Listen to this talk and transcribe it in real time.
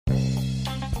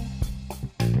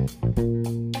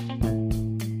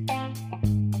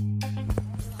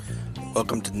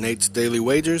Welcome to Nate's Daily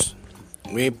Wagers.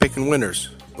 We ain't picking winners,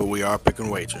 but we are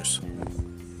picking wagers.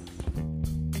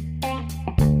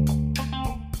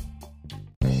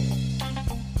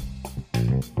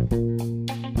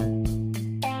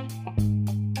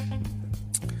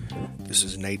 This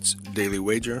is Nate's Daily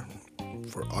Wager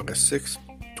for August 6th,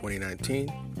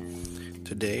 2019.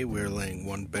 Today we're laying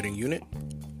one betting unit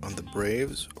on the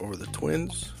Braves over the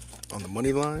Twins on the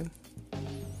money line.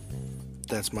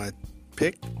 That's my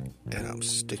pick, and I'm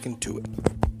sticking to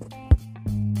it.